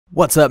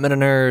What's up,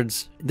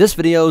 MetaNerdz? This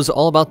video is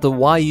all about the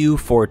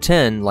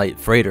YU-410 light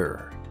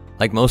freighter.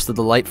 Like most of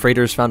the light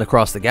freighters found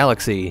across the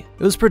galaxy,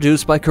 it was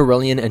produced by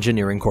Corellian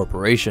Engineering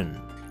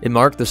Corporation. It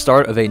marked the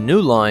start of a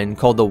new line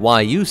called the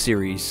YU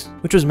series,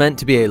 which was meant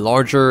to be a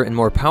larger and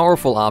more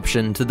powerful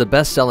option to the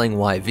best-selling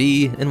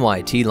YV and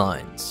YT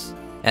lines.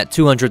 At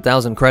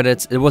 200,000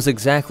 credits, it was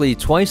exactly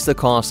twice the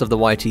cost of the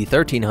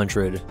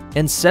YT-1300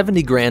 and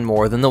 70 grand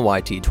more than the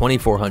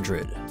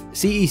YT-2400.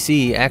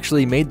 CEC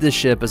actually made this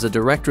ship as a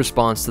direct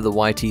response to the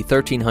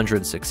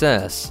YT-1300's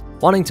success,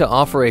 wanting to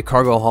offer a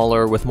cargo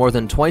hauler with more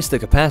than twice the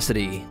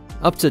capacity,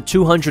 up to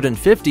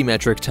 250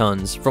 metric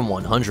tons from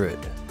 100.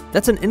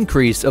 That's an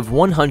increase of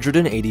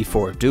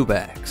 184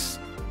 dewbacks.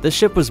 The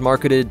ship was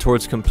marketed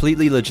towards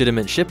completely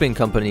legitimate shipping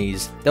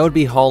companies that would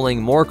be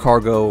hauling more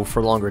cargo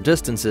for longer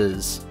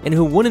distances, and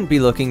who wouldn't be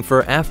looking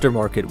for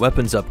aftermarket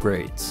weapons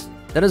upgrades.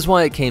 That is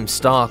why it came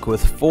stock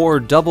with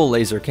 4 double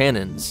laser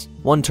cannons,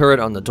 one turret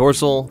on the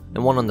dorsal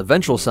and one on the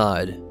ventral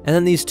side, and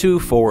then these 2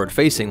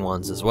 forward-facing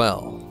ones as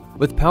well.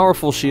 With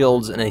powerful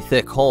shields and a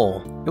thick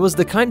hull, it was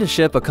the kind of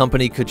ship a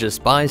company could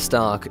just buy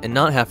stock and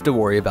not have to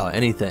worry about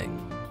anything.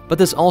 But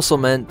this also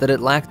meant that it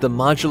lacked the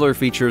modular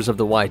features of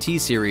the YT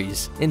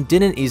series and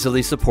didn't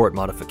easily support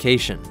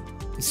modification.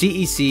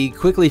 CEC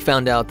quickly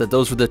found out that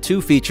those were the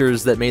 2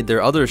 features that made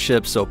their other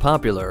ships so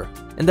popular,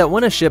 and that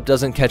when a ship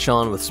doesn't catch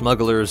on with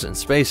smugglers and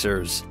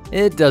spacers,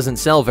 it doesn't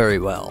sell very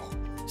well.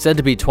 Said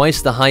to be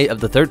twice the height of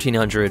the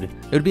 1300, it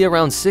would be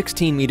around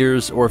 16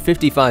 meters or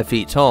 55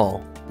 feet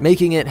tall,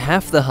 making it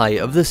half the height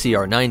of the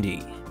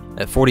CR-90.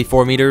 At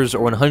 44 meters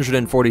or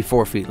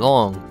 144 feet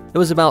long, it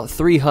was about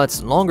 3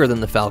 huts longer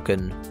than the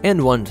Falcon and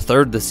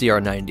 1/3 the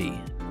CR-90.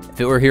 If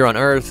it were here on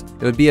Earth,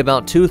 it would be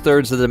about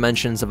 2/3 the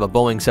dimensions of a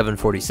Boeing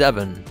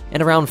 747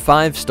 and around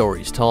 5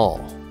 stories tall.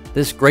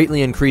 This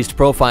greatly increased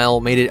profile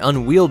made it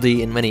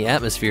unwieldy in many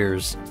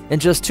atmospheres and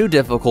just too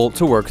difficult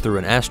to work through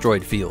an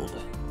asteroid field.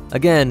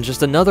 Again,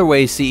 just another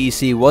way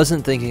CEC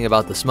wasn't thinking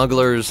about the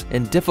smugglers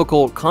and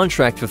difficult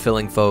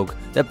contract-fulfilling folk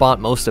that bought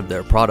most of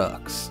their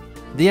products.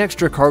 The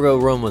extra cargo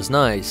room was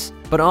nice,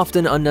 but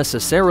often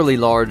unnecessarily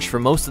large for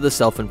most of the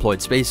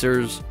self-employed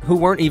spacers, who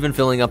weren't even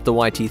filling up the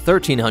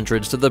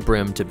YT-1300s to the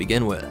brim to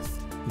begin with.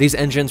 These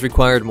engines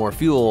required more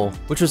fuel,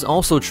 which was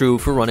also true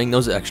for running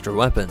those extra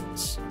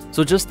weapons.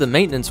 So just the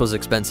maintenance was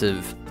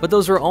expensive, but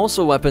those were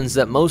also weapons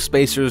that most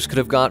spacers could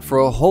have got for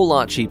a whole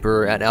lot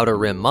cheaper at Outer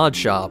Rim mod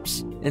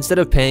shops, instead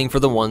of paying for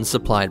the ones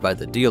supplied by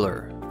the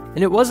dealer.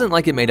 And it wasn't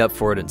like it made up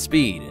for it in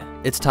speed.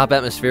 Its top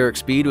atmospheric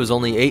speed was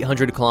only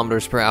 800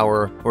 km per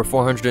hour or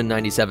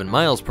 497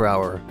 miles per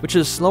hour, which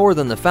is slower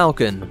than the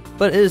Falcon,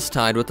 but is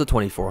tied with the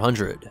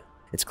 2400.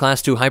 Its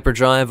Class 2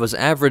 hyperdrive was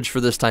average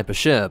for this type of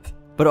ship,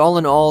 but all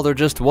in all, there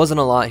just wasn't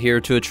a lot here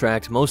to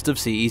attract most of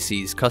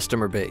CEC's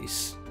customer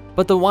base.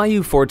 But the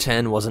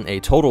YU-410 wasn't a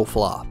total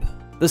flop.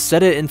 The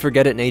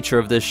set-it-and-forget-it nature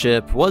of this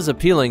ship was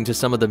appealing to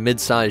some of the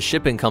mid-sized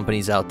shipping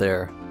companies out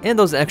there, and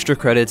those extra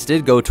credits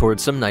did go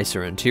towards some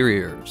nicer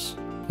interiors.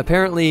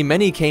 Apparently,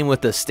 many came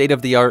with the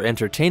state-of-the-art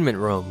entertainment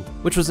room,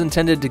 which was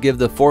intended to give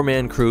the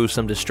 4-man crew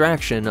some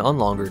distraction on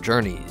longer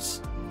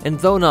journeys. And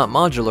though not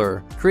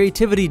modular,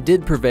 creativity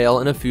did prevail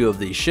in a few of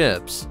these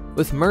ships,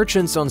 with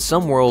merchants on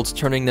some worlds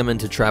turning them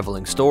into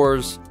traveling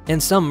stores,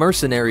 and some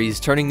mercenaries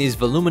turning these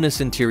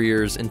voluminous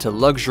interiors into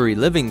luxury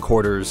living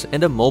quarters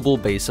and a mobile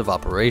base of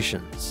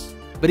operations.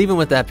 But even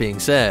with that being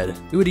said,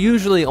 you would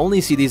usually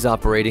only see these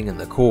operating in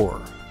the core.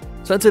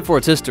 So that's it for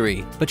its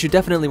history, but you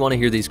definitely want to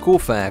hear these cool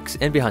facts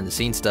and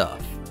behind-the-scenes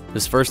stuff. It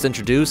was first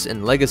introduced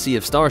in Legacy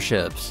of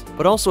Starships,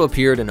 but also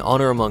appeared in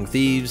Honor Among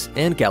Thieves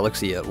and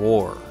Galaxy at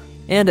War.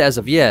 And as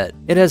of yet,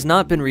 it has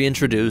not been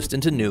reintroduced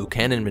into new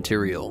canon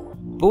material.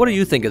 But what do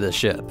you think of this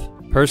ship?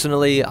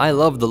 Personally, I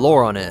love the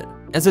lore on it,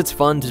 as it's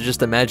fun to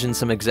just imagine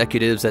some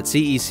executives at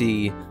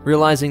CEC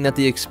realizing that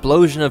the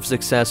explosion of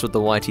success with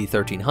the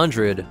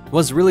YT-1300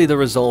 was really the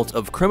result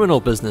of criminal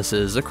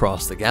businesses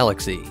across the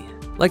galaxy.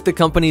 Like the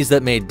companies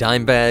that made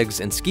dime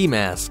bags and ski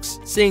masks,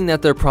 seeing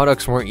that their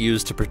products weren't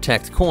used to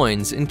protect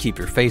coins and keep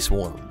your face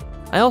warm.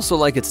 I also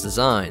like its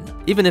design,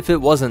 even if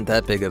it wasn't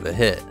that big of a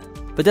hit.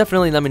 But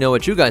definitely let me know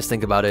what you guys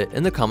think about it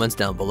in the comments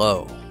down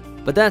below.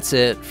 But that's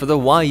it for the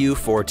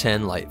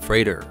YU-410 light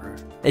freighter.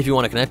 If you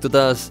want to connect with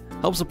us,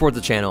 help support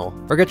the channel,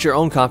 or get your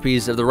own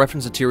copies of the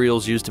reference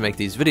materials used to make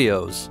these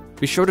videos,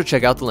 be sure to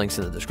check out the links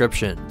in the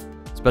description.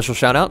 Special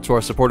shout out to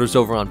our supporters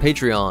over on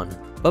Patreon,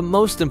 but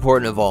most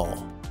important of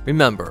all,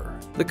 remember,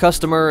 the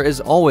customer is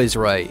always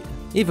right,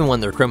 even when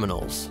they're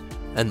criminals,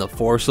 and the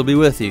Force will be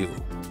with you,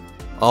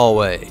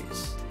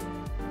 always.